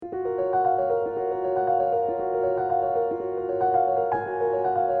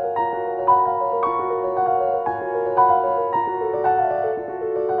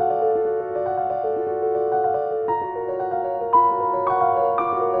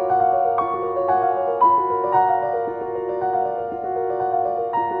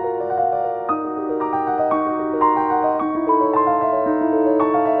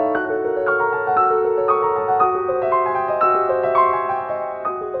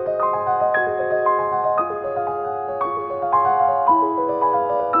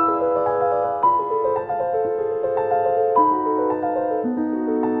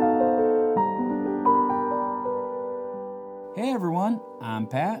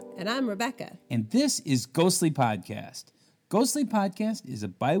Scott. And I'm Rebecca. And this is Ghostly Podcast. Ghostly Podcast is a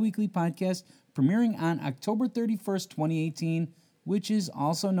bi-weekly podcast premiering on October 31st, 2018, which is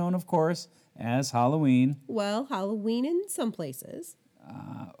also known, of course, as Halloween. Well, Halloween in some places.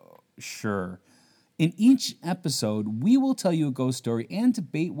 Sure. In each episode, we will tell you a ghost story and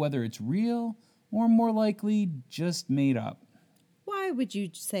debate whether it's real or more likely just made up. Why would you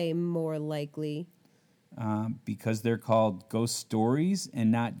say more likely? Because they're called ghost stories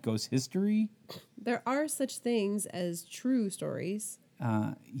and not ghost history. There are such things as true stories.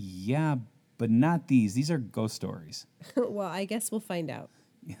 Yeah, but not these. These are ghost stories. Well, I guess we'll find out.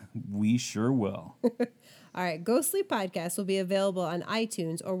 We sure will. All right, Ghostly Podcast will be available on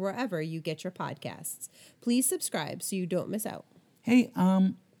iTunes or wherever you get your podcasts. Please subscribe so you don't miss out. Hey,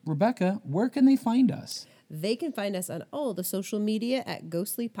 Rebecca, where can they find us? They can find us on all the social media at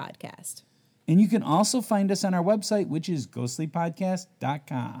Ghostly Podcast. And you can also find us on our website, which is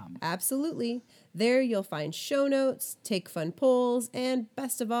ghostlypodcast.com. Absolutely. There you'll find show notes, take fun polls, and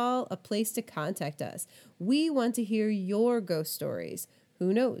best of all, a place to contact us. We want to hear your ghost stories.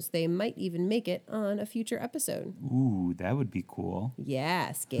 Who knows, they might even make it on a future episode. Ooh, that would be cool.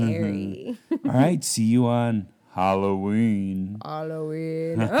 Yeah, scary. All right, see you on Halloween.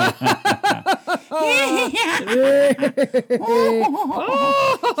 Halloween.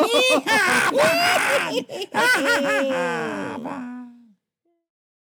 Bye.